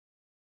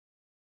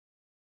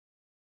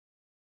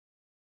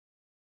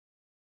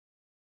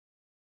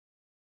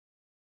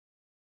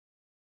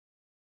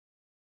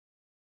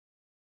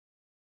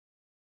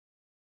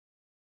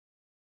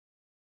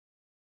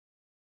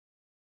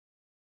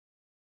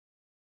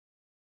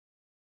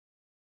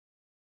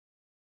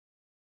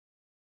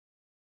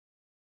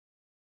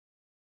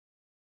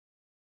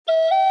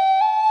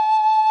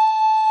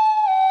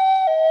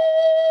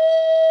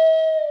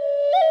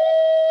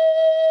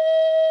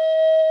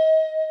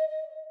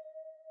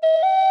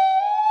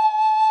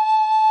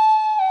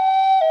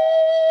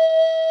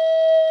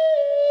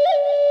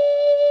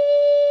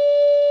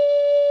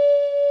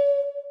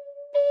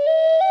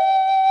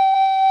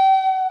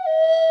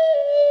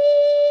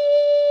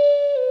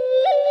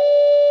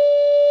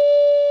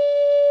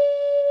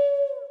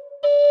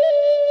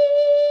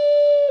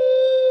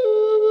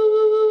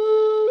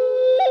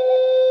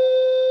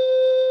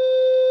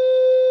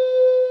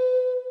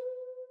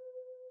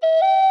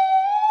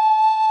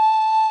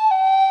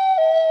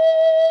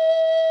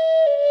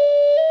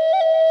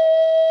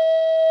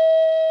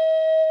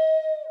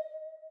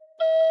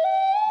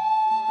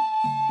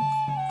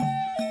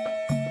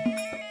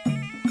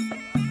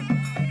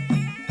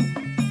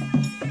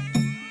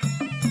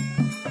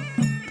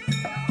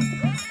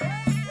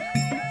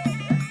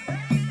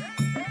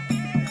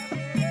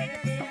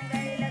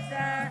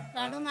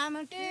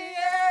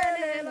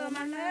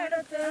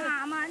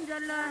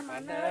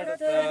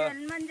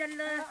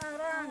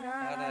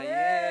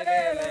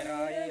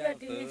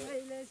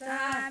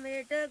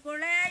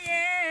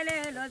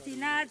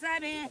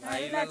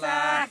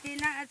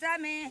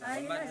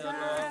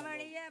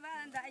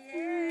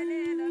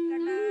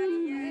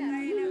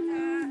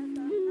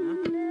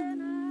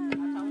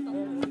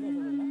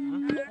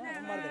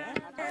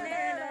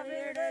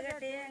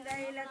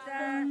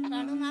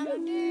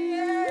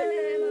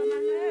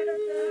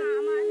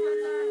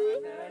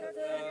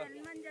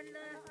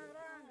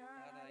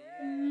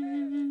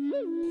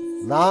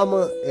നാം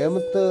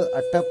എമത്ത്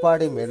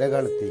അട്ടപ്പാടി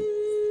മെലകളത്തി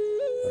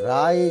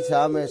ರಾಯಿ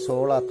ಚಾಮೆ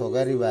ಸೋಳ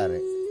ತೊಗರಿವಾರೆ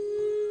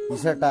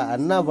ಇಸಟ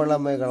ಅನ್ನ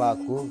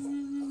ಬಳಮೆಗಳಾಕು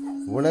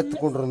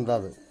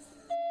ಉಣೆತ್ಕೊಂಡಿರುಂದದು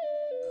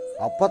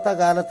ಅಪ್ಪತ್ತ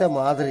ಕಾಲത്തെ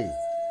മാതിരി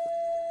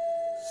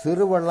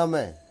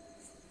ಸಿರುವಳ್ಳಮೆ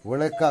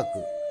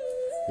ಉಳೆಕಾಕು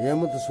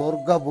ಏಮುತ್ತು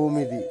ಸ್ವರ್ಗ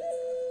ಭೂಮಿದಿ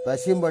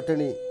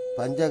ಪಶ್ಚಿಮಪಟ್ಟಣಿ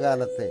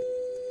ಪಂಚಕಾಲത്തെ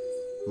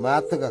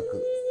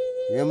ಮಾತುಕಕ್ಕು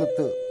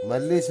ಏಮುತ್ತು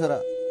ಮಲ್ಲೀಶ್ವರ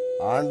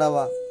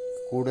ಆಂಡವ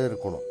ಕೂಡ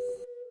ಇರ್ಕணும்.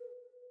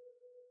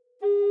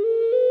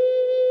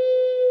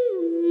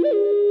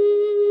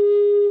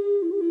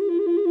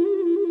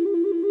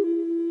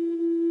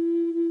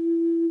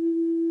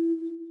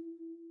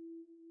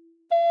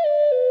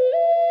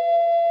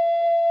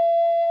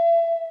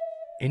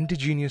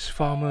 Indigenous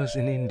farmers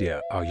in India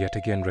are yet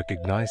again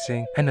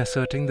recognizing and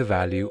asserting the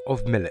value of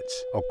millets,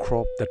 a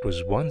crop that was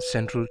once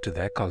central to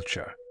their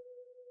culture.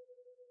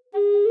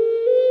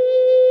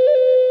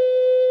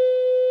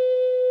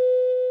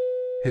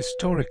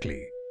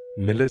 Historically,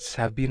 millets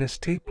have been a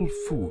staple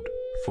food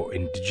for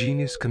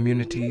indigenous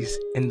communities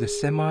in the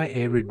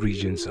semi-arid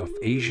regions of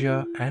Asia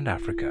and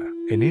Africa.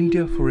 In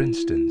India, for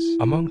instance,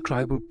 among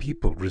tribal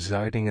people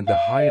residing in the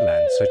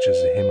highlands such as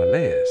the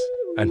Himalayas,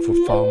 and for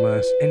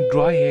farmers in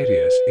dry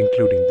areas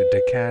including the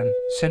Deccan,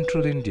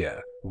 Central India,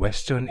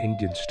 Western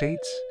Indian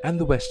states and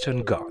the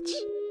Western Ghats.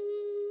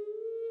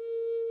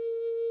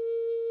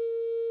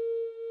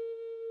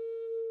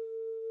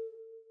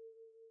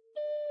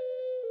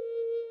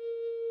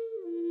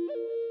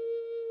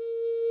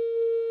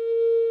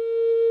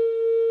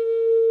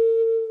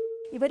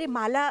 ഇവർ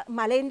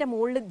മലേൻ്റെ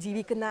മുകളിൽ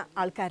ജീവിക്കുന്ന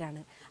ആൾക്കാരാണ്.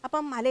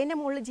 അപ്പം മലേൻ്റെ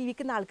മുകളിൽ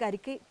ജീവിക്കുന്ന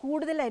ആൾക്കാർക്ക്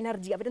കൂടുതൽ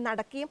energy, അവർ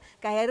നടക്കുകയും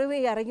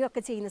കയറുകയും ഇറങ്ങുകയും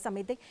ഒക്കെ ചെയ്യുന്ന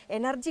സമയത്ത്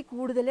എനർജി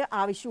കൂടുതൽ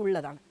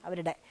ആവശ്യമുള്ളതാണ്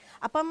അവരുടെ.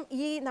 അപ്പം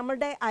ഈ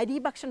നമ്മളുടെ അരി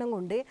ഭക്ഷണം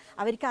കൊണ്ട്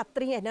അവർക്ക്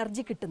അത്രയും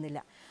എനർജി കിട്ടുന്നില്ല.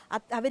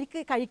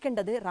 അവർക്ക്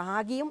കഴിക്കേണ്ടത്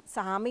റാഗിയും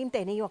സാമയും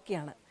തെനയും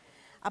ഒക്കെയാണ്.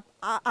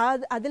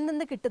 അതിൽ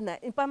നിന്ന് കിട്ടുന്ന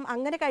ഇപ്പം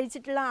അങ്ങനെ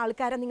കഴിച്ചിട്ടുള്ള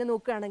ആൾക്കാരെ നിങ്ങൾ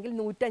നോക്കുകയാണെങ്കിൽ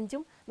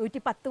 105ഉം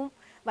 110ഉം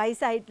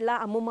വയസ്സായിട്ടുള്ള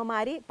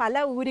അമ്മൂമ്മമാർ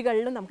പല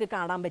ഊരുകളിലും നമുക്ക്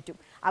കാണാൻ പറ്റും.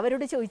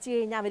 അവരോട് ചോദിച്ചു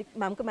കഴിഞ്ഞാൽ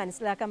നമുക്ക്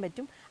മനസ്സിലാക്കാൻ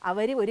പറ്റും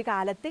അവർ ഒരു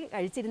കാലത്ത്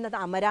കഴിച്ചിരുന്നത്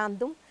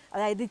അമരാന്തും,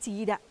 അതായത്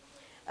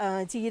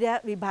ചീര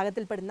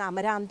വിഭാഗത്തിൽപ്പെടുന്ന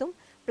അമരാന്തും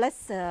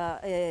plus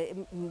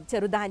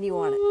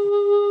ചെറുധാന്യവുമാണ്.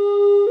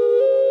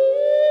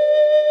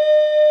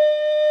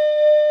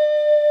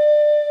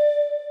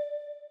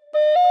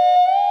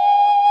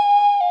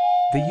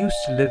 They used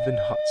to live in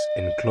huts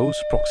in close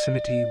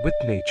proximity with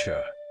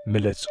nature.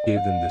 Millets gave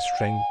them the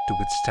strength to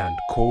withstand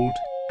cold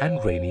and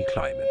rainy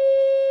climate.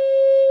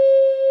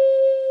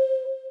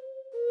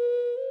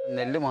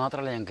 നെല്ല്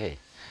മാത്രമല്ല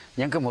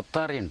ഞങ്ങൾക്ക്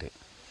മുത്താറിയുണ്ട്.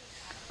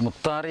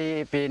 മുത്താറി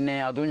പിന്നെ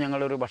അതും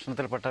ഞങ്ങളൊരു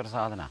ഭക്ഷണത്തിൽപ്പെട്ട ഒരു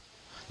സാധനമാണ്.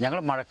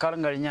 ഞങ്ങൾ മഴക്കാലം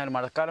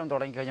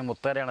തുടങ്ങിക്കഴിഞ്ഞാൽ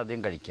മുത്താറിയാണ്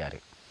അധികം കഴിക്കാറ്.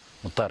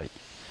 മുത്താറി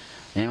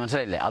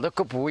മനസ്സിലായില്ലേ?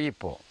 അതൊക്കെ പോയി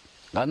ഇപ്പോൾ.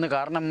 അന്ന്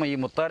കാരണം ഈ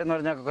മുത്താറി എന്ന്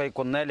പറഞ്ഞാൽ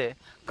കൊന്നേൽ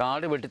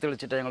കാട്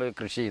വെട്ടിത്തെളിച്ചിട്ട് ഞങ്ങൾ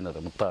കൃഷി ചെയ്യുന്നത്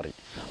മുത്താറി.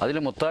 അതിൽ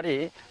മുത്താറി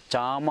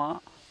ചാമ,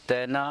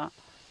 തെന,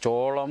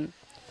 ചോളം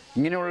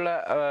ഇങ്ങനെയുള്ള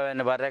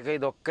വരക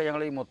ഇതൊക്കെ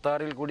ഞങ്ങൾ ഈ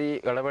മുത്താറിൽ കൂടി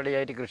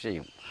ഇളവെടിയായിട്ട് കൃഷി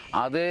ചെയ്യും.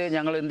 അത്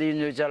ഞങ്ങൾ എന്ത്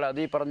ചെയ്യുമെന്ന് ചോദിച്ചാൽ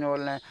അത് ഈ പറഞ്ഞ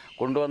പോലെ തന്നെ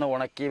കൊണ്ടുവന്ന്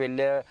ഉണക്കി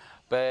വലിയ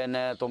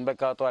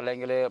തുമ്പക്കകത്തോ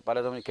അല്ലെങ്കിൽ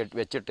പലതും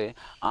വെച്ചിട്ട്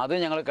അത്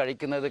ഞങ്ങൾ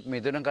കഴിക്കുന്നത്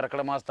മിഥുനം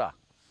കർക്കിടക മാസത്താണ്.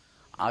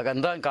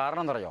 അതെന്താ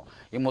കാരണം എന്നറിയോ?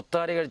 ഈ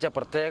മുത്താറി കഴിച്ചാൽ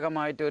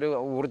പ്രത്യേകമായിട്ടൊരു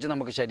ഊർജ്ജം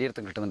നമുക്ക്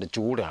ശരീരത്തിൽ കിട്ടുന്നുണ്ട്,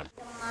 ചൂടാണ്.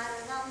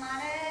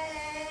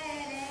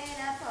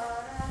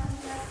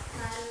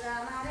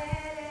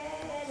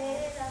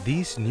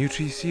 These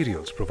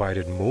nutri-cereals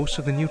provided most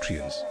of the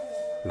nutrients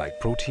like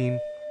protein,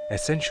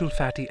 essential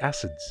fatty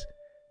acids,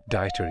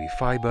 dietary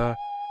fiber,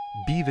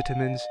 B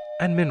vitamins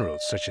and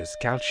minerals such as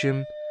calcium,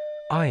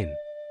 iron,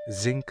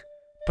 zinc,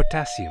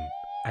 potassium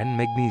and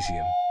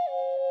magnesium.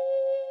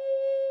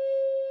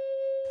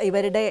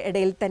 ഇവരുടെ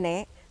ഇടയിൽ തന്നെ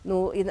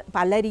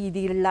പല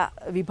രീതിയിലുള്ള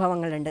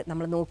വിഭവങ്ങളുണ്ട്.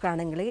 നമ്മൾ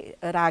നോക്കുകയാണെങ്കിൽ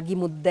റാഗി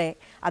മുദ്ദ,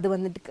 അത്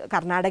വന്നിട്ട്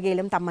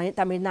കർണാടകയിലും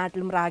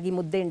തമിഴ്നാട്ടിലും റാഗി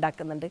മുദ്ദ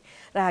ഉണ്ടാക്കുന്നുണ്ട്.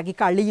 റാഗി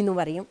കളി എന്ന്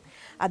പറയും.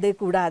 അത്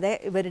കൂടാതെ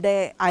ഇവരുടെ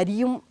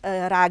അരിയും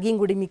റാഗിയും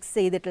കൂടി മിക്സ്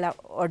ചെയ്തിട്ടുള്ള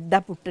ഒഡ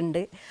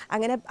പുട്ടുണ്ട്.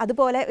 അങ്ങനെ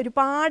അതുപോലെ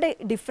ഒരുപാട്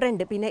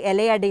ഡിഫറെൻറ്റ്. പിന്നെ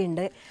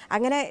ഇലയടയുണ്ട്,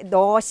 അങ്ങനെ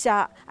ദോശ,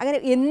 അങ്ങനെ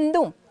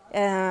എന്തും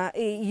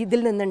ഇതിൽ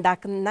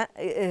നിന്നുണ്ടാക്കുന്ന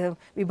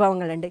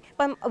വിഭവങ്ങളുണ്ട്.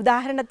 ഇപ്പം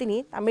ഉദാഹരണത്തിന്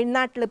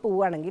തമിഴ്നാട്ടിൽ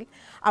പോവുകയാണെങ്കിൽ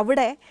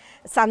അവിടെ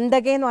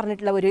സന്തക എന്ന്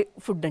പറഞ്ഞിട്ടുള്ള ഒരു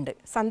ഫുഡുണ്ട്.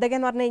 സന്തക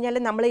എന്ന് പറഞ്ഞു കഴിഞ്ഞാൽ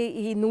നമ്മൾ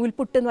ഈ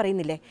നൂൽപുട്ട് എന്ന്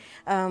പറയുന്നില്ലേ,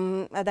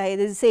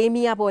 അതായത്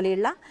സേമിയ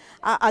പോലെയുള്ള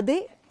അത്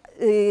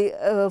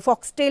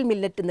ഫോക്സ്റ്റെയിൽ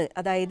മില്ലറ്റിൽ നിന്ന്,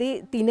 അതായത്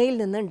തിനയിൽ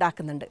നിന്ന്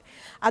ഉണ്ടാക്കുന്നുണ്ട്.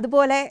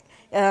 അതുപോലെ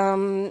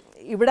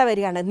ഇവിടെ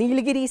വരികയാണ്,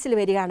 നീലഗിരീസിൽ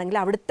വരികയാണെങ്കിൽ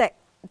അവിടുത്തെ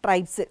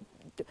ട്രൈബ്സ്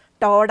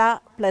ടോഡ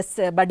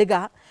പ്ലസ് ബഡുക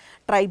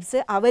ട്രൈബ്സ്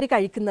അവർ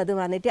കഴിക്കുന്നത്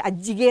വന്നിട്ട്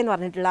അജ്ജിക എന്ന്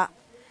പറഞ്ഞിട്ടുള്ള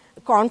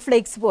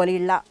കോൺഫ്ലേക്സ്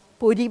പോലെയുള്ള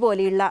പൊരി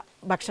പോലെയുള്ള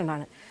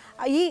ഭക്ഷണമാണ്.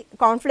 ഈ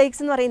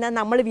കോൺഫ്ലേക്സ് എന്ന് പറയുന്നത്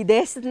നമ്മൾ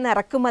വിദേശത്ത് നിന്ന്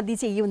ഇറക്കുമതി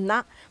ചെയ്യുന്ന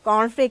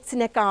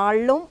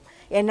കോൺഫ്ലേക്സിനെക്കാളും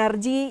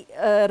എനർജി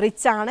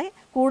റിച്ചാണ്,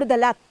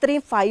 കൂടുതൽ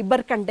അത്രയും ഫൈബർ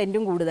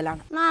കണ്ടൻറ്റും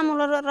കൂടുതലാണ്. നമ്മൾ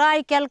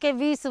റായി കലക്കെ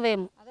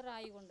വീസുവേമു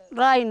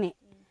റായിനെ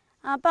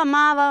അപ്പം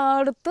മാവ്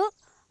എടുത്ത്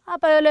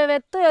അപ്പം ഇല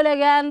വെത്ത് ഇല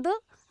ഗാന്ത്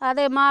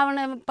അതേ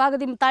മാവിനെ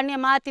പകുതി തണ്ണിയെ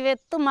മാറ്റി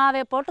വെത്ത്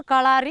മാവെ പോട്ട്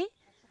കളാറി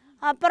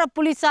அப்புறம்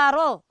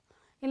புளிசாரோ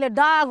இல்லை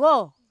டாகோ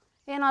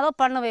ஏனாதோ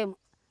பண்ணுவேன்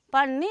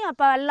பண்ணி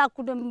அப்போ எல்லா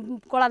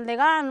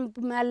குழந்தைங்க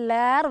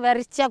எல்லாரும்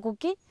வெறிச்சா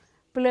குக்கி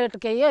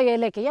பிளேட்டுக்கையோ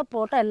இலைக்கையோ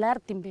போட்டு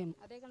எல்லாரும் திம்பேன்.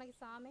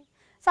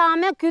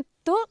 சாமே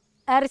கித்து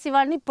அரிசி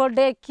பண்ணி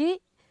பொடக்கி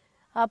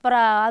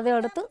அப்புறம் அதை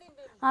எடுத்து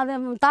அது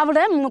தவிட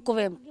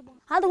முக்குவேன்.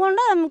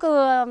 அதுகொண்டு நமக்கு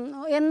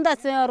எந்த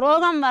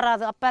ரோகம்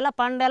வராது. அப்போல்லாம்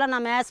பண்டெல்லாம்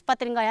நம்ம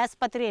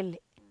ஆஸ்பத்திரி இல்லை.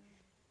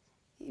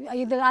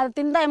 இது அது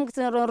திண்டா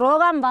நமக்கு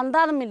ரோகம்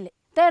வந்தாலும் இல்லை.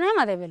 തേനേം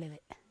അതേപോലെ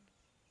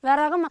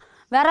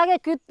വിറകെ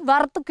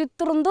വറുത്ത്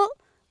കിത്തുറുന്തു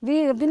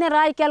പിന്നെ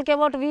റായിക്കാൽക്കെ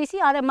പോട്ട് വീശി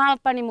അതേ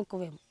മാപ്പണി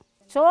മുക്കുവേമു.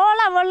 ചോള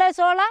വെള്ള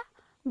ചോള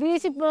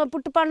വീശി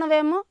puttu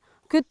പണ്ണവേമു,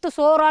 കിത്ത്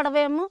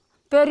സോറാടവേമു,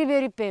 peri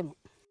പെരിപ്പേമു.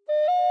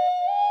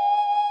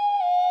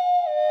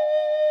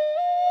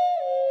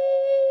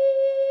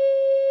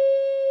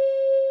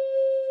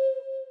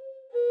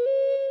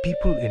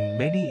 People in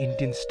many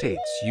Indian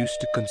states used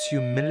to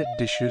consume millet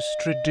dishes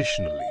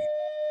traditionally.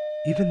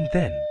 Even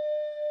then,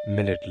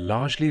 millet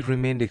largely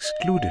remained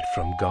excluded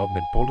from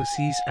government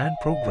policies and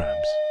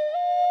programs.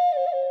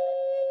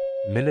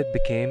 Millet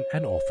became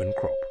an orphan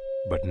crop,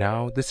 but now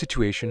the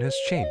situation has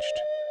changed.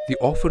 The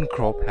orphan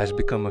crop has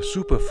become a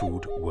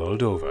superfood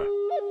world over.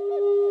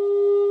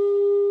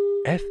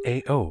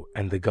 FAO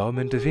and the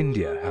Government of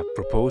India have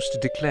proposed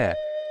to declare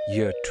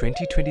year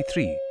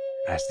 2023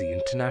 as the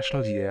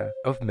International Year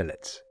of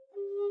Millets.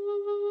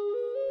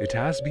 It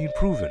has been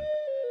proven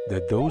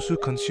that those who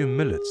consume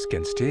millets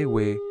can stay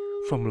away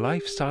from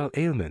lifestyle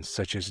ailments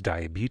such as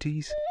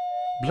diabetes,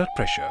 blood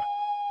pressure,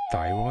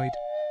 thyroid,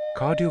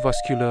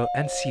 cardiovascular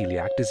and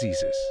celiac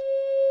diseases.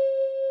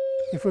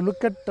 If you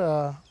look at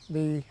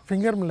the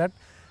finger millet,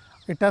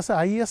 it has the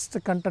highest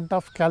content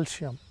of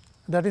calcium,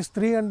 that is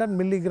 300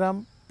 milligram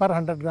per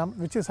 100 gram,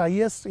 which is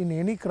highest in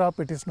any crop.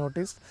 It is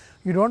noticed.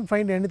 You don't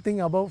find anything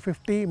above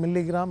 50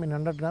 milligram in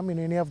 100 gram in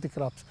any of the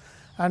crops.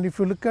 And if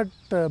you look at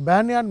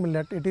banyan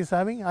millet, it is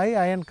having high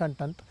iron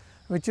content,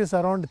 which is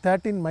around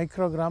 13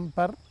 microgram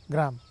per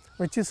gram,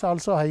 which is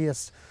also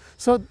highest.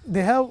 So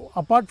they have,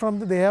 apart from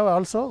that, they have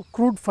also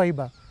crude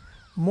fiber.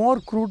 More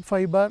crude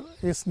fiber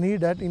is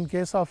needed in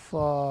case of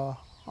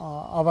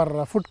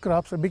our food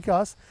crops,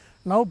 because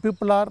now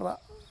people are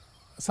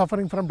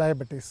suffering from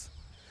diabetes.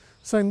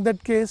 So in that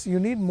case you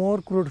need more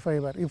crude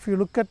fiber. If you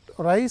look at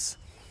rice,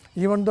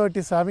 even though it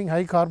is having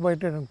high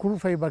carbohydrate and crude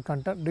fiber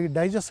content, the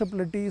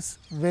digestibility is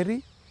very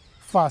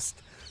fast.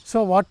 So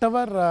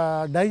whatever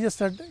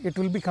digested, it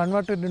will be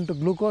converted into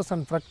glucose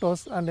and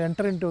fructose and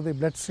enter into the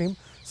bloodstream,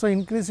 so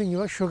increasing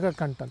your sugar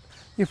content.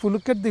 If you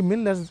look at the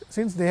millets,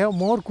 since they have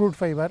more crude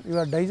fiber,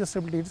 your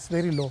digestibility is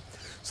very low,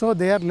 so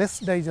they are less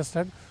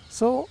digested.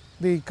 So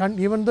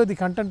even though the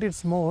content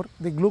is more,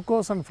 the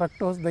glucose and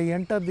fructose, they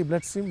enter the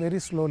bloodstream very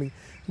slowly.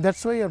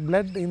 That's why your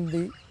blood in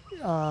the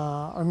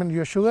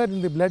your sugar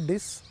in the blood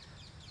is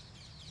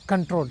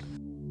controlled.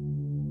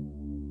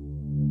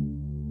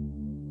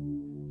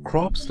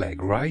 Crops like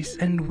rice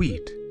and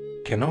wheat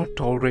cannot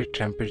tolerate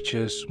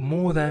temperatures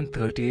more than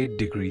 38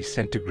 degrees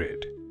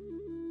centigrade,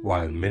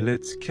 while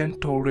millets can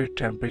tolerate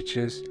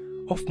temperatures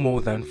of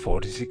more than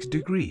 46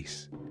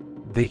 degrees.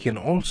 They can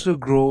also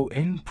grow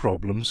in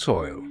problem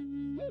soil.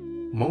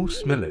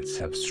 Most millets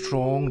have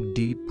strong,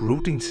 deep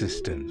rooting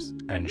systems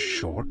and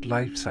short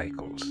life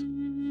cycles.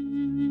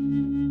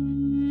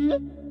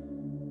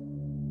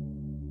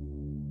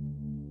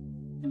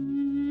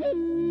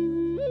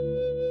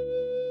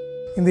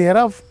 In the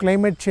era of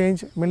climate change,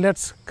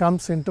 millets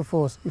comes into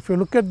force. If you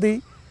look at the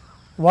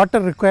water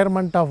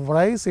requirement of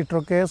rice, it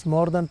requires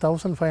more than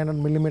 1500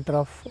 millimeter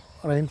of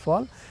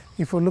rainfall.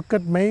 If you look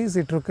at maize,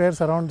 it requires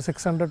around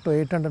 600 to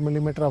 800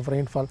 millimeter of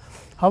rainfall.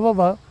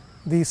 However,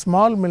 the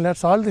small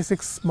millets, all the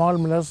 6 small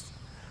millets,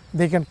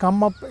 they can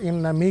come up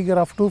in a meager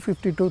of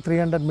 250 to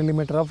 300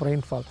 millimeter of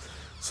rainfall.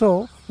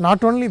 So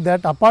not only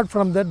that, apart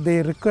from that,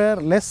 they require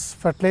less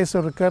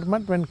fertilizer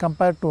requirement when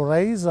compared to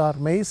rice or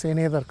maize,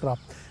 any other crop.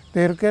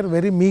 They require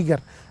very meager,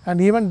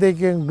 and even they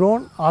can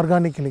grow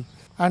organically.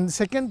 And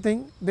second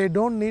thing, they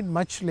don't need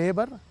much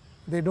labor,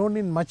 they don't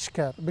need much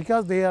care,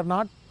 because they are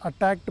not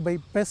attacked by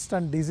pests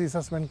and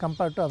diseases when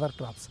compared to other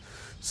crops.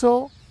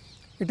 So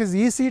it is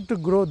easy to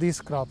grow these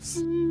crops.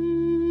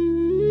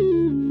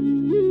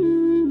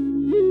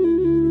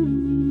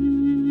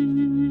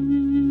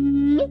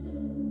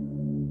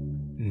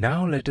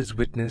 Now let us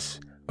witness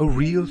a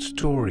real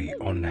story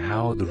on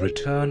how the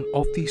return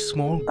of these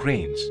small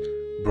grains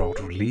brought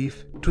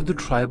relief to the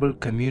tribal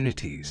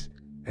communities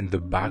in the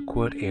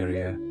backward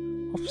area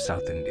of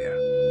South India.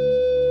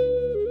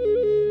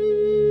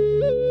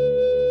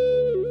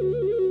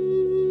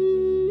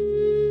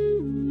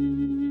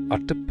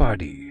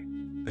 Attapadi,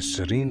 a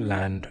serene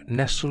land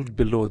nestled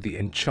below the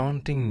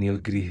enchanting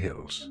Nilgiri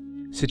hills.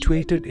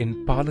 Situated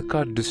in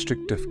Palakkad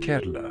district of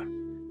Kerala,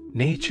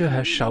 nature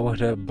has showered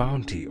her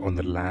bounty on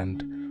the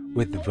land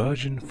with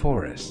virgin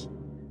forests,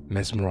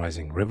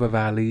 mesmerizing river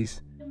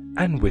valleys,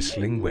 and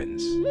whistling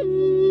winds.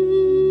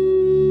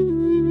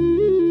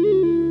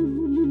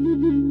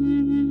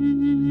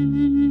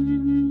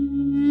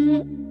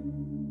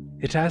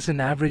 It has an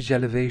average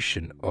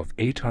elevation of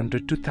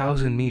 800 to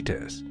 1000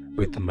 meters,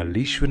 with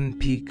Unnikrishnan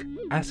Peak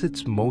as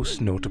its most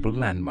notable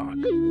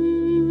landmark.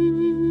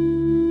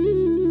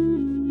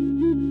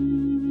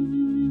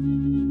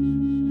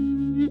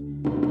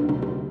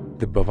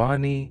 The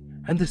Bhavani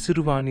and the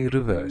Siruvani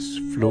rivers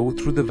flow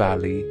through the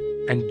valley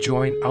and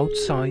join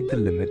outside the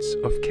limits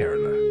of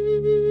Kerala.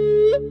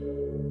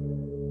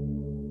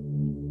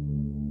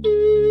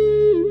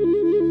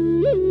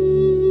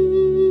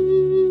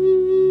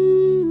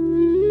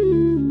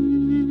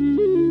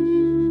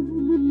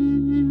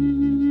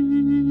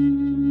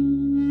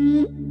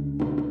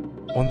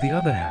 On the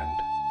other hand,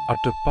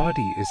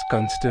 Attapadi is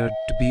considered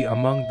to be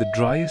among the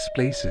driest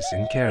places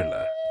in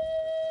Kerala.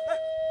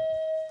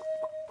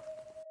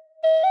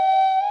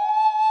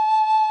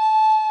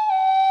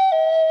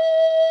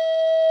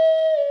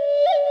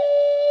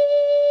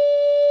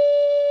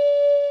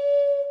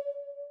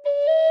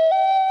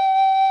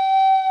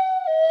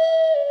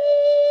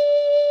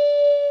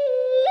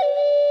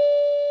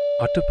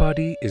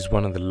 Attapadi is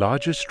one of the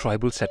largest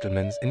tribal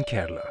settlements in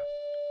Kerala.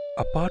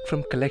 Apart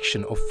from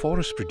collection of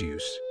forest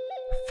produce,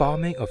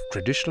 farming of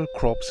traditional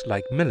crops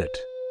like millet,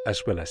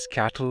 as well as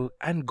cattle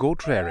and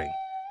goat rearing,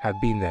 have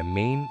been their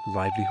main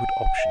livelihood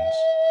options.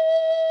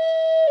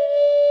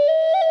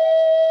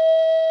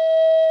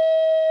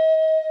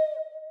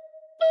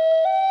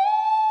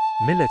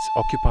 Millets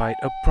occupied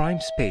a prime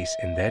space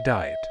in their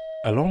diet.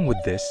 Along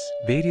with this,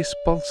 various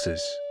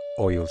pulses,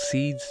 oil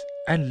seeds,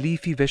 and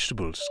leafy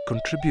vegetables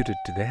contributed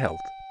to their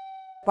health.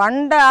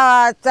 ಪಂಡ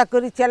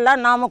ಕುರಿಚೆಲ್ಲ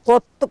ನಾವು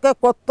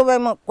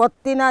ಕೊತ್ತುವೆವು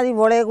ಕೊತ್ತಿನ ಅದು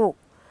ಒಳೆಗು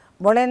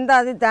ಬೊಳೆಂದ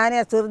ಅದು ಧಾನ್ಯ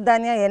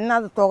ಸುರಿಧಾನ್ಯ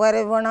ಎನ್ನದು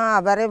ತೊಗರೆ ಬಣ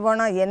ಅವರೆ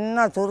ಬಣ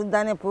ಎನ್ನ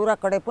ಸುರಿಧಾನ್ಯ ಪೂರ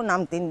ಕಡೆಪು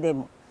ನಾವು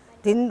ತಿಂದೆವು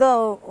ತಿಂದು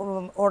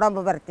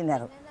ಒಡಂಬ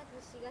ಬರ್ತಿನಾರು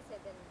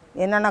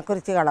ಎನ್ನ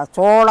ಕುರಿಚಿಗಳ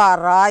ಚೋಳ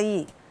ರಾಯಿ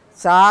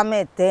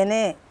ಸಾಮೆ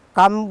ತೆನೆ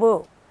ಕಂಬು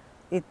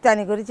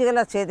ಇತ್ತಾನಿ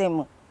ಕುರಿಚಿಗೆಲ್ಲ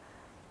ಸೇದೆವು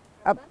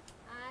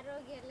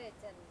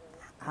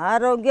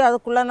ஆரோக்கியம்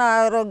அதுக்குள்ளே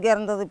ஆரோக்கியம்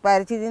இருந்தது இப்போ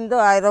அரிசி திந்து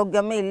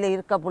ஆரோக்கியமே இல்லை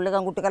இருக்க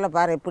பிள்ளைங்கூட்டுக்கெல்லாம்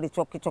பாரு எப்படி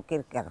சொக்கி சொக்கி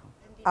இருக்கிறோம்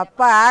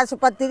அப்போ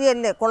ஆஸ்பத்திரி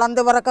இல்லை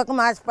குழந்தை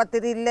பிறக்கும்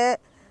ஆஸ்பத்திரி இல்லை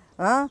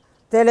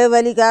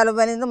தலைவலி கால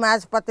வலிந்தும்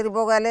ஆஸ்பத்திரி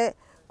போகாலே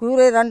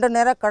கூரை 2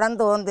 நேரம்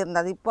கடந்து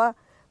வந்திருந்தது இப்போ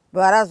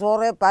வர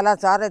சோறு பல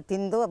சாறை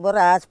திந்து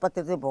ஒரு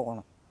ஆஸ்பத்திரி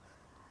போகணும்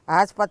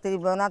ஆஸ்பத்திரி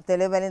போனால்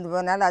தலைவலிந்து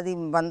போனாலும் அது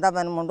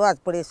வந்தவனும் உண்டு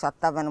அப்படி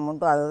சத்தவனும்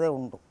உண்டு அதுவே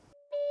உண்டு.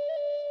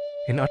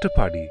 In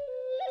Attapadi,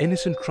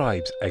 innocent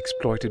tribes are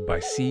exploited by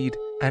seed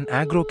and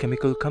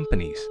agrochemical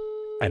companies,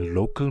 and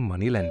local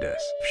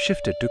moneylenders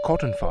shifted to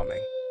cotton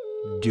farming.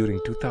 During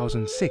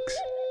 2006,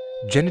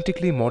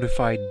 genetically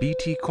modified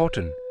BT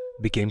cotton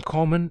became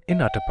common in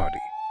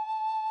Attapadi.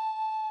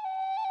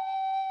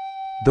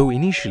 Though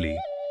initially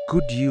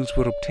good yields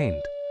were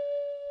obtained,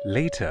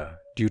 later,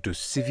 due to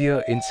severe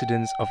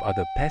incidents of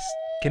other pests,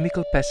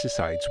 chemical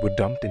pesticides were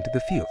dumped into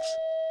the fields.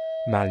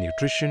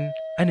 Malnutrition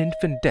and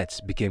infant deaths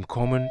became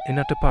common in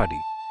Attapadi,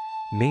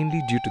 mainly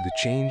due to the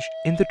change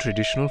in the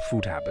traditional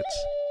food habits.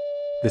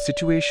 The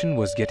situation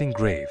was getting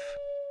grave,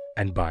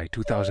 and by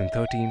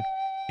 2013,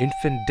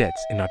 infant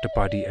deaths in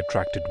Attapadi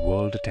attracted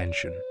world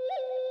attention.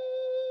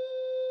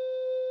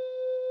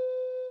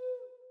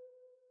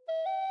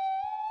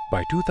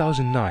 By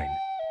 2009,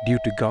 due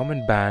to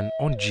government ban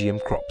on GM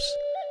crops,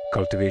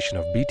 cultivation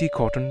of BT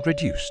cotton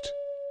reduced,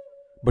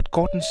 but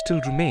cotton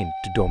still remained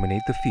to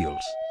dominate the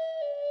fields.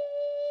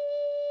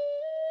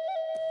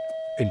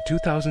 In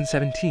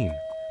 2017,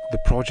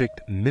 the project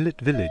Millet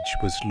Village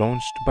was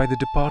launched by the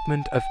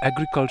Department of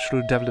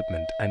Agricultural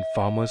Development and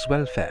Farmers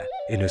Welfare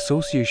in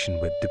association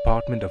with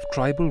Department of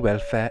Tribal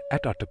Welfare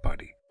at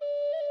Attapadi.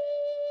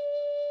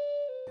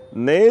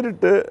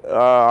 നേരിട്ട്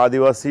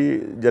ആദിവാസി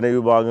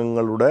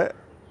ജനവിഭാഗങ്ങളുടെ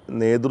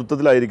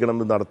നേതൃത്വത്തിലായിരിക്കണം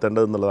ഇത്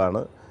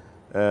നടത്തേണ്ടതെന്നുള്ളതാണ്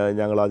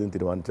ഞങ്ങൾ ആദ്യം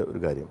തീരുമാനിച്ച ഒരു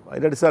കാര്യം.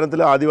 അതിൻ്റെ അടിസ്ഥാനത്തിൽ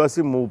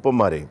ആദിവാസി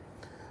മൂപ്പന്മാരെയും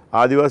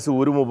ആദിവാസി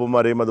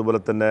ഊരുമൂപ്പന്മാരെയും അതുപോലെ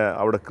തന്നെ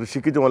അവിടെ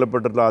കൃഷിക്ക്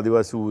ചുമതലപ്പെട്ടിട്ടുള്ള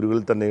ആദിവാസി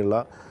ഊരുകളിൽ തന്നെയുള്ള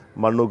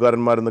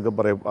മണ്ണൂക്കാരന്മാരെന്നൊക്കെ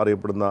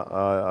അറിയപ്പെടുന്ന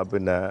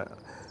പിന്നെ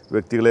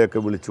വ്യക്തികളെയൊക്കെ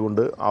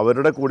വിളിച്ചുകൊണ്ട്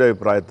അവരുടെ കൂടെ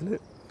അഭിപ്രായത്തിൽ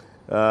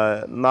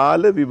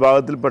 4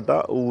 വിഭാഗത്തിൽപ്പെട്ട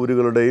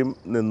ഊരുകളുടെയും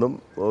നിന്നും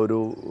ഒരു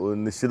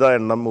നിശ്ചിത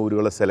എണ്ണം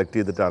ഊരുകളെ സെലക്ട്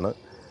ചെയ്തിട്ടാണ്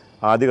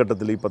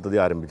ആദ്യഘട്ടത്തിൽ ഈ പദ്ധതി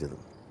ആരംഭിച്ചത്.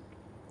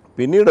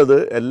 പിന്നീടത്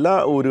എല്ലാ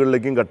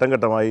ഊരുകളിലേക്കും ഘട്ടം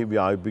ഘട്ടമായി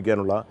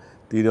വ്യാപിപ്പിക്കാനുള്ള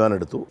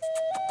തീരുമാനമെടുത്തു.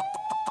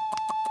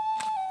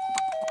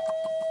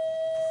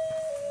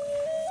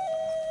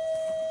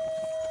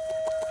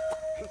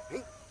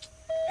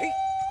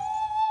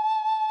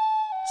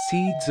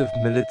 Seeds of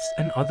millets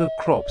and other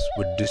crops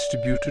were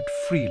distributed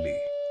freely.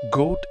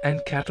 Goat and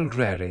cattle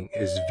rearing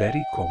is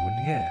very common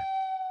here.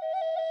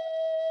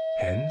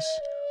 Hence,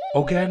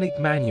 organic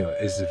manure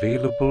is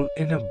available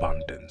in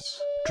abundance.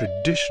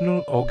 Traditional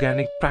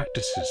organic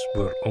practices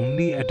were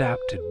only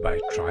adapted by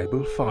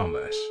tribal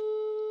farmers.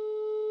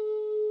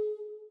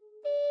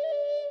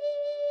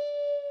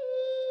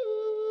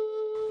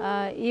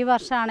 ഈ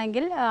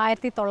വർഷമാണെങ്കിൽ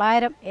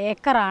 1900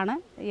 ഏക്കറാണ്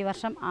ഈ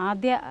വർഷം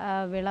ആദ്യ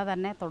വിള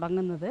തന്നെ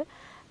തുടങ്ങുന്നത്.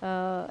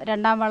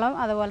 രണ്ടാം വളം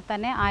അതുപോലെ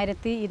തന്നെ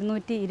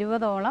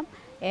 1220ഓളം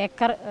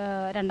ഏക്കർ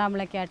രണ്ടാം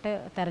വിളയ്ക്കായിട്ട്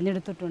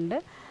തിരഞ്ഞെടുത്തിട്ടുണ്ട്.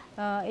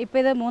 ഇപ്പോൾ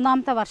ഇത്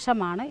മൂന്നാമത്തെ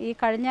വർഷമാണ്. ഈ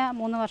കഴിഞ്ഞ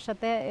 3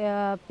 വർഷത്തെ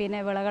പിന്നെ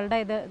വിളകളുടെ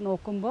ഇത്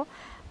നോക്കുമ്പോൾ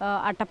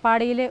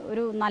അട്ടപ്പാടിയിൽ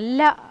ഒരു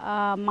നല്ല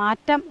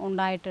മാറ്റം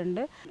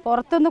ഉണ്ടായിട്ടുണ്ട്.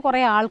 പുറത്തുനിന്ന്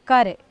കുറേ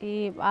ആൾക്കാർ ഈ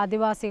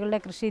ആദിവാസികളുടെ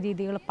കൃഷി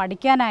രീതികൾ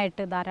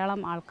പഠിക്കാനായിട്ട്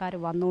ധാരാളം ആൾക്കാർ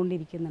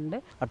വന്നുകൊണ്ടിരിക്കുന്നുണ്ട്.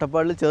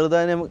 അട്ടപ്പാടിയിൽ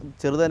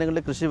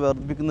ചെറുധാന്യങ്ങളുടെ കൃഷി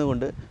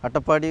വർദ്ധിപ്പിക്കുന്നതുകൊണ്ട്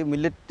അട്ടപ്പാടി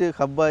മില്ലറ്റ്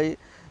ഹബ്ബായി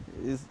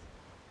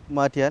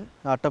മാറ്റിയാൽ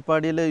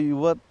അട്ടപ്പാടിയിലെ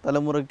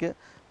യുവതലമുറയ്ക്ക്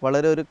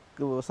വളരെ ഒരു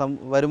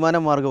വരുമാന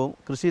മാർഗവും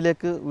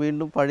കൃഷിയിലേക്ക്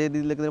വീണ്ടും പഴയ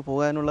രീതിയിലേക്ക്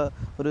പോകാനുള്ള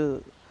ഒരു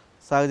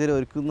സാഹചര്യം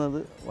ഒരുക്കുന്നത്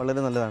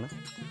വളരെ നല്ലതാണ്.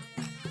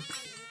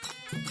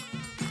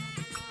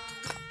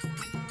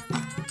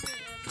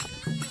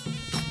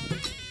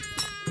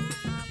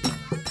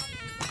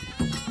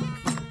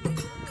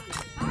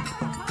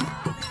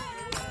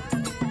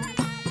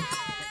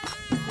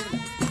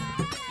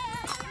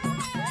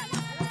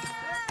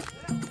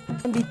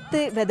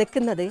 വിത്ത്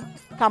വിതയ്ക്കുന്നത്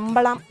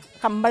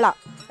കമ്പള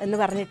എന്ന്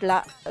പറഞ്ഞിട്ടുള്ള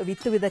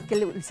വിത്ത്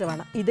വിതക്കൽ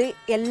ഉത്സവമാണ്. ഇത്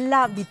എല്ലാ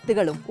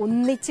വിത്തുകളും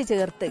ഒന്നിച്ച്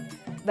ചേർത്ത്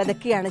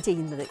വിതയ്ക്കുകയാണ്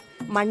ചെയ്യുന്നത്.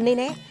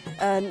 മണ്ണിനെ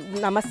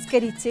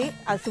നമസ്കരിച്ച്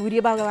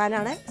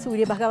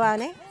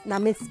സൂര്യഭഗവാനെ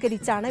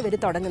നമസ്കരിച്ചാണ് ഇവർ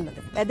തുടങ്ങുന്നത്.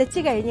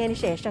 വിതച്ച് കഴിഞ്ഞതിന്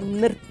ശേഷം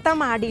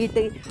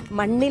നൃത്തമാടിയിട്ട്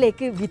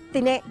മണ്ണിലേക്ക്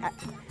വിത്തിനെ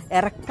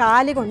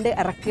കാല് കൊണ്ട്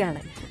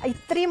ഇറക്കുകയാണ്.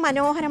 ഇത്രയും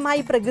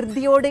മനോഹരമായി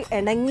പ്രകൃതിയോട്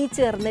ഇണങ്ങി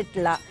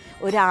ചേർന്നിട്ടുള്ള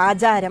ഒരു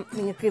ആചാരം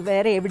നിങ്ങൾക്ക്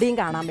വേറെ എവിടെയും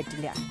കാണാൻ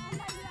പറ്റില്ല.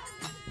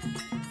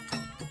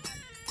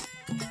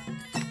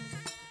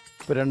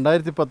 ഇപ്പോൾ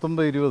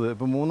 2019-20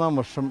 ഇപ്പോൾ 3-ാം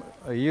വർഷം,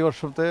 ഈ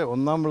വർഷത്തെ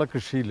 1-ാം വിള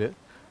കൃഷിയിൽ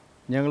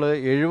ഞങ്ങൾ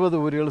 70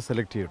 ഊരുകൾ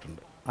സെലക്ട്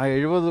ചെയ്തിട്ടുണ്ട്. ആ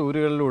 70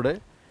 ഊരുകളിലൂടെ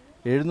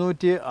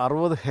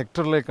 760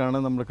 ഹെക്ടറിലേക്കാണ്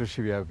നമ്മൾ കൃഷി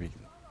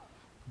വ്യാപിപ്പിക്കുന്നത്.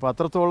 അപ്പോൾ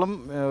അത്രത്തോളം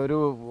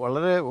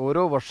വളരെ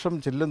ഓരോ വർഷം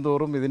ചെല്ലും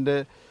തോറും ഇതിൻ്റെ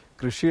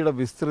കൃഷിയുടെ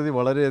വിസ്തൃതി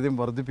വളരെയധികം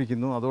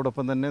വർദ്ധിപ്പിക്കുന്നു.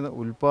 അതോടൊപ്പം തന്നെ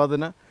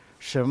ഉൽപ്പാദന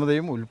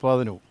ക്ഷമതയും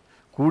ഉൽപ്പാദനവും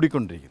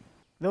കൂടിക്കൊണ്ടിരിക്കുന്നു.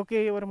 ഇതൊക്കെ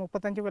ഒരു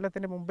 35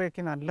 കൊല്ലത്തിൻ്റെ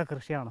മുമ്പേക്ക് നല്ല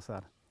കൃഷിയാണ്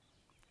സാർ.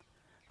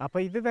 അപ്പോൾ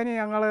ഇത് തന്നെ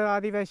ഞങ്ങൾ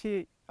ആദിവാസി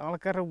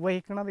ആൾക്കാർ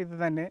ഉപയോഗിക്കുന്നത് ഇത്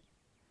തന്നെ.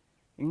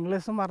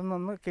 ഇംഗ്ലീഷ്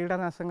മരുന്നൊന്നും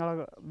കീടനാശങ്ങൾ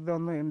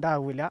ഇതൊന്നും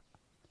ഉണ്ടാവില്ല.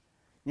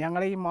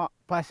 ഞങ്ങൾ ഈ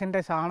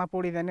പശുവിൻ്റെ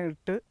ചാണപ്പൊടി തന്നെ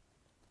ഇട്ട്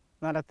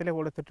നിലത്തിൽ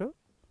കൊടുത്തിട്ട്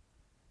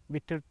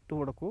വിറ്റിട്ട്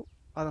കൊടുക്കും.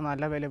 അത്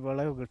നല്ല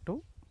വിളവ് കിട്ടും.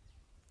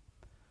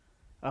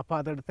 അപ്പോൾ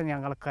അതെടുത്ത്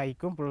ഞങ്ങൾ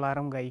കഴിക്കും,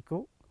 പിള്ളേരും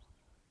കഴിക്കും.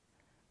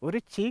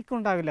 ഒരു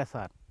ചീക്കുണ്ടാവില്ല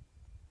സാർ.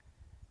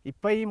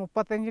 ഇപ്പോൾ ഈ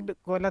 35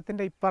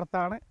 കൊല്ലത്തിൻ്റെ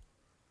ഇപ്പുറത്താണ്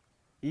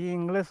ഈ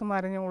ഇംഗ്ലീഷ്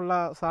മരുന്നുള്ള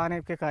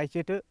സാധനമൊക്കെ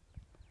കഴിച്ചിട്ട്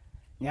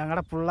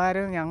ഞങ്ങളുടെ പിള്ളേർ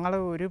ഞങ്ങൾ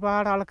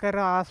ഒരുപാട് ആൾക്കാർ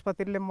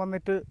ആസ്പത്രിയിലും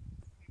വന്നിട്ട്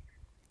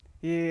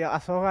ഈ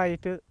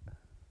അസുഖമായിട്ട്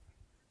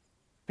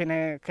പിന്നെ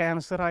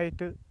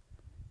ക്യാൻസറായിട്ട്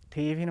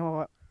TV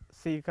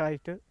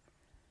സീക്കായിട്ട്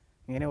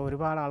ഇങ്ങനെ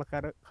ഒരുപാട്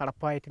ആൾക്കാർ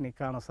കടപ്പായിട്ട്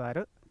നിൽക്കുകയാണ്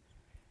സാറ്.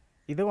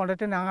 ഇത്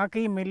കൊണ്ടിട്ട് ഞങ്ങൾക്ക്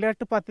ഈ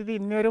മില്ലറ്റ് പദ്ധതി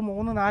ഇനിയൊരു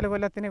 3-4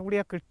 കൊല്ലത്തിന്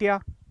കൂടിയാ കിട്ടിയ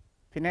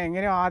പിന്നെ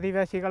എങ്ങനെയോ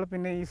ആദിവാസികൾ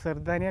പിന്നെ ഈ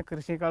ചെറുധാന്യ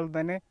കൃഷികൾ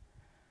തന്നെ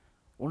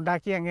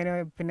ഉണ്ടാക്കി എങ്ങനെ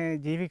പിന്നെ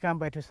ജീവിക്കാൻ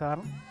പറ്റും sir.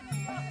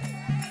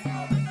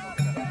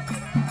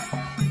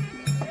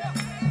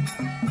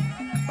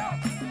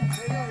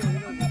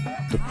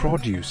 The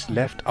produce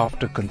left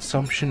after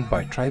consumption by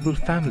tribal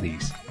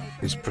families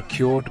is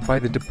procured by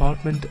the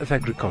Department of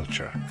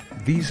Agriculture.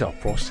 These are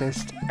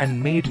processed and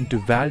made into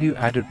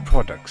value-added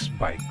products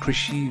by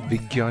Krishi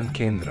Vigyan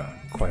Kendra,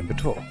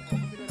 Coimbatore.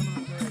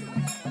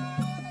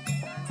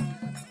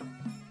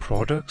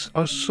 Products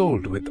are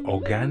sold with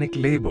organic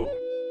label,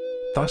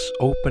 thus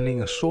opening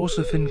a source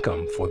of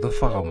income for the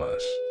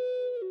farmers.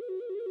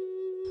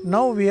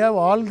 Now we have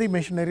all the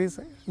machineries.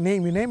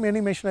 We name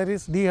any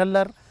machineries: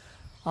 dehuller,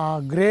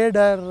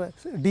 grader,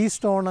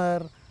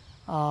 destoner,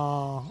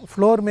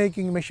 floor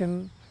making machine,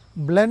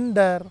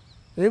 blender.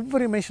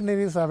 Every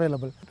machinery is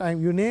available.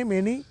 You name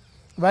any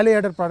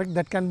value-added product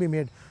that can be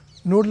made.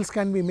 Noodles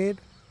can be made,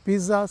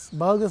 pizzas,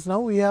 burgers.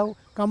 Now we have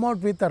come out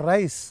with a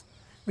rice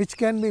which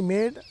can be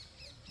made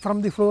from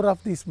the floor of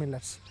these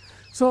millets.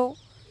 So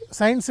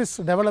science is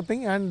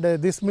developing, and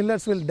these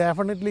millets will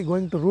definitely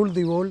going to rule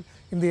the world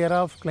in the era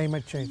of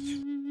climate change.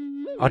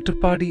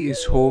 Attapadi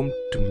is home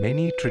to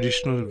many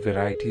traditional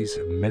varieties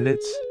of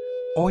millets,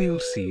 oil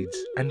seeds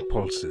and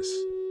pulses.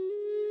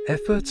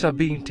 Efforts are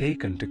being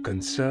taken to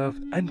conserve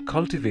and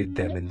cultivate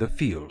them in the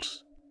fields.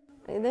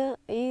 ഇത്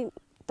ഈ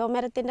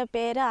തൊമരത്തിൻ്റെ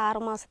പേര്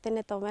 6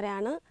 മാസത്തിൻ്റെ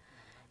തൊമരയാണ്,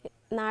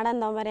 നാടൻ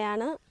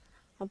തൊമരയാണ്.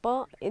 അപ്പോൾ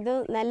ഇത്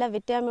നല്ല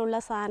vitamin ഉള്ള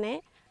സാധനം.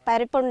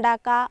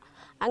 പരിപ്പുണ്ടാക്കുക,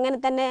 അങ്ങനെ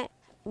തന്നെ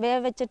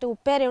വേവ് വെച്ചിട്ട്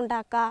ഉപ്പേരി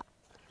ഉണ്ടാക്കുക,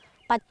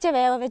 പച്ച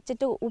വേവ്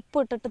വെച്ചിട്ട്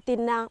ഉപ്പിട്ടിട്ട്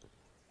തിന്നാം,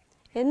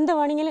 എന്ത്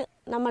വേണമെങ്കിലും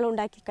നമ്മൾ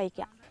ഉണ്ടാക്കി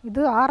കഴിക്കാം. ഇത്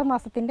 6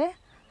 മാസത്തിൻ്റെ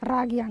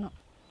റാഗിയാണ്,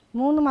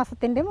 3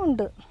 മാസത്തിൻ്റെ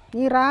ഉണ്ട്.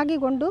 ഈ റാഗി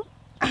കൊണ്ട്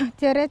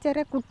ചെറിയ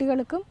ചെറിയ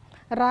കുട്ടികൾക്കും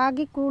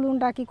റാഗി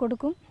കൂളുണ്ടാക്കി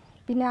കൊടുക്കും.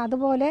 പിന്നെ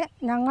അതുപോലെ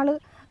ഞങ്ങൾ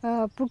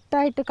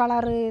പുട്ടായിട്ട്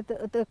കളറ്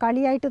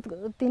കളിയായിട്ട്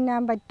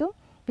തിന്നാൻ പറ്റും.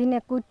 പിന്നെ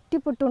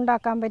കുറ്റിപ്പുട്ട്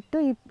ഉണ്ടാക്കാൻ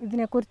പറ്റും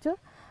ഇതിനെക്കുറിച്ച്.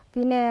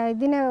 പിന്നെ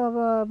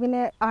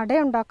പിന്നെ അട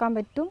ഉണ്ടാക്കാൻ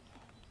പറ്റും.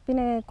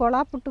 പിന്നെ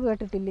കൊളാപ്പുട്ട്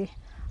കേട്ടിട്ടില്ലേ,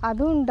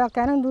 അതും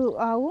ഉണ്ടാക്കാനും ഇത്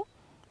ആവും.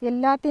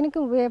 എല്ലാത്തിനും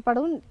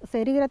ഉപയോഗപ്പെടും.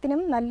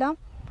 ശരീരത്തിനും നല്ല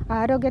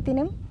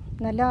ആരോഗ്യത്തിനും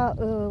നല്ല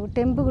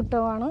ടെമ്പ്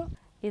കിട്ടുവാണ്.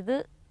 ഇത്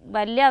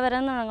വലിയ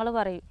അവരെന്ന് ഞങ്ങൾ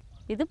പറയും.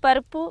 ഇത്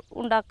പരിപ്പ്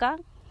ഉണ്ടാക്കാം,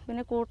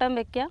 പിന്നെ കൂട്ടാൻ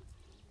വയ്ക്കാം,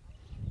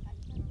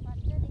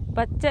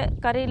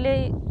 പച്ചക്കറിയിൽ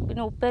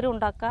പിന്നെ ഉപ്പേരി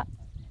ഉണ്ടാക്കാം,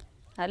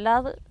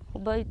 അല്ലാതെ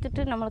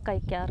ഉപയോഗിച്ചിട്ട് നമ്മൾ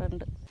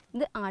കഴിക്കാറുണ്ട്.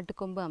 ഇത്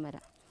ആട്ടുകൊമ്പ് അമര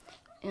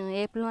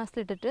ഏപ്രിൽ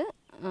മാസത്തിലിട്ടിട്ട്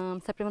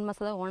സെപ്റ്റംബർ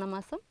മാസം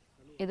ഓണമാസം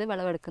ഇത്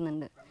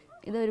വിളവെടുക്കുന്നുണ്ട്.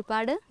 ഇത്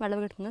ഒരുപാട്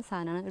വിളവ് കിട്ടുന്ന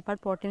സാധനമാണ്, ഒരുപാട്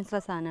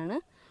പ്രോട്ടീൻസുള്ള സാധനമാണ്.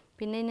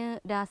 പിന്നെ ഇതിന്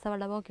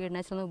രാസവളമോ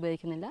കീടനാശിനികളോ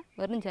ഉപയോഗിക്കുന്നില്ല,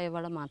 വെറും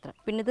ജൈവവളം മാത്രം.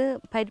 പിന്നെ ഇത്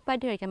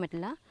പരിപ്പായിട്ട് കഴിക്കാൻ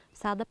പറ്റില്ല,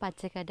 സാധാ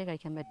പച്ചക്കായിട്ട്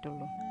കഴിക്കാൻ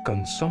പറ്റുള്ളൂ.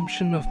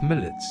 Consumption of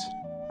millets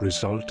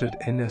resulted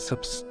in a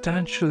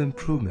substantial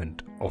improvement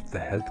of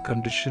the health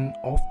condition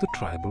of the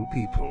tribal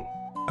people.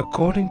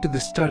 According to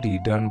the study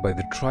done by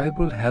the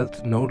Tribal Health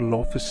Nodal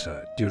Officer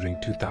during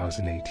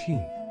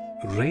 2018,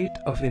 rate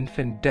of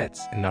infant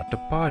deaths in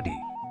Attapadi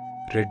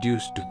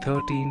reduced to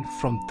 13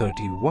 from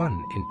 31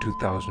 in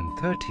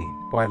 2013,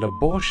 while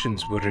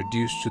abortions were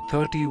reduced to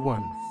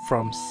 31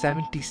 from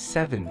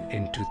 77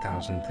 in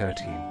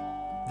 2013.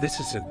 This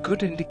is a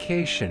good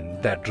indication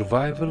that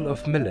revival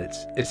of millets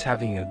is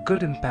having a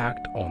good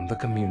impact on the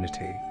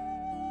community.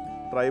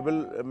 Tribal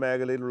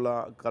മേഖലയിലുള്ള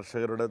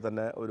കർഷകരുടെ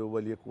തന്നെ ഒരു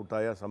വലിയ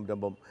കൂട്ടായ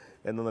സംരംഭം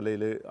എന്ന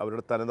നിലയിൽ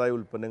അവരുടെ തനതായ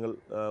ഉൽപ്പന്നങ്ങൾ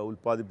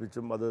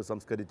ഉൽപ്പാദിപ്പിച്ചും അത്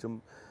സംസ്കരിച്ചും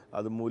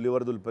അത്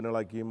മൂല്യവർദ്ധിത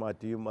ഉൽപ്പന്നങ്ങളാക്കിയും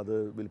മാറ്റിയും അത്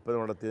വിൽപ്പന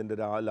നടത്തിയതിൻ്റെ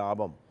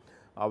ലാഭം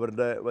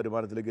അവരുടെ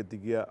വരുമാനത്തിലേക്ക്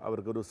എത്തിക്കുക,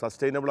 അവർക്കൊരു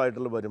സസ്റ്റൈനബിൾ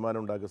ആയിട്ടുള്ള വരുമാനം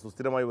ഉണ്ടാക്കുക,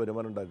 സുസ്ഥിരമായ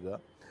വരുമാനം ഉണ്ടാക്കുക.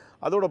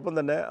 അതോടൊപ്പം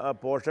തന്നെ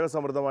പോഷക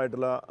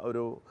സമൃദ്ധമായിട്ടുള്ള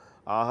ഒരു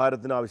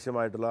ആഹാരത്തിന്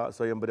ആവശ്യമായിട്ടുള്ള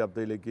സ്വയം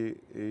പര്യാപ്തതയിലേക്ക്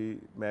ഈ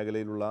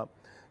മേഖലയിലുള്ള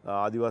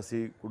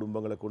ആദിവാസി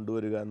കുടുംബങ്ങളെ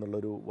കൊണ്ടുവരിക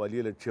എന്നുള്ളൊരു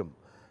വലിയ ലക്ഷ്യം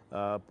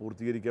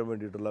പൂർത്തീകരിക്കാൻ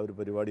വേണ്ടിയിട്ടുള്ള ഒരു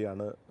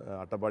പരിപാടിയാണ്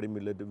അട്ടപ്പാടി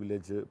മില്ലറ്റ്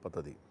വില്ലേജ്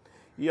പദ്ധതി.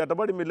 ഈ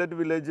അട്ടപ്പാടി മില്ലറ്റ്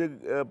വില്ലേജ്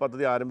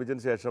പദ്ധതി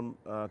ആരംഭിച്ചതിന് ശേഷം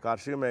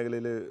കാർഷിക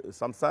മേഖലയിൽ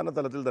സംസ്ഥാന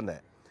തലത്തിൽ തന്നെ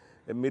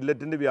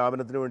മില്ലറ്റിൻ്റെ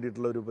വ്യാപനത്തിന്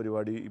വേണ്ടിയിട്ടുള്ള ഒരു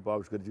പരിപാടി ഇപ്പോൾ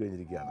ആവിഷ്കരിച്ച്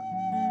കഴിഞ്ഞിരിക്കുകയാണ്.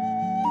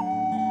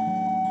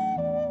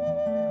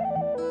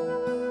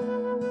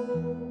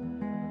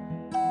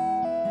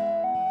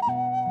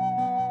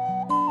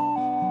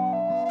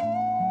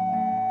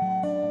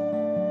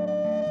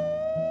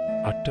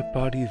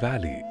 Attapadi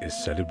Valley is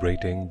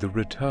celebrating the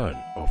return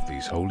of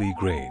these holy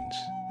grains.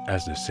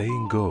 As the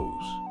saying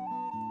goes,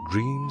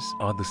 dreams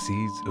are the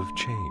seeds of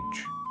change.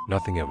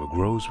 Nothing ever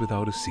grows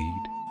without a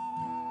seed,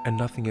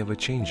 and nothing ever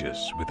changes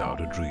without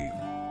a dream.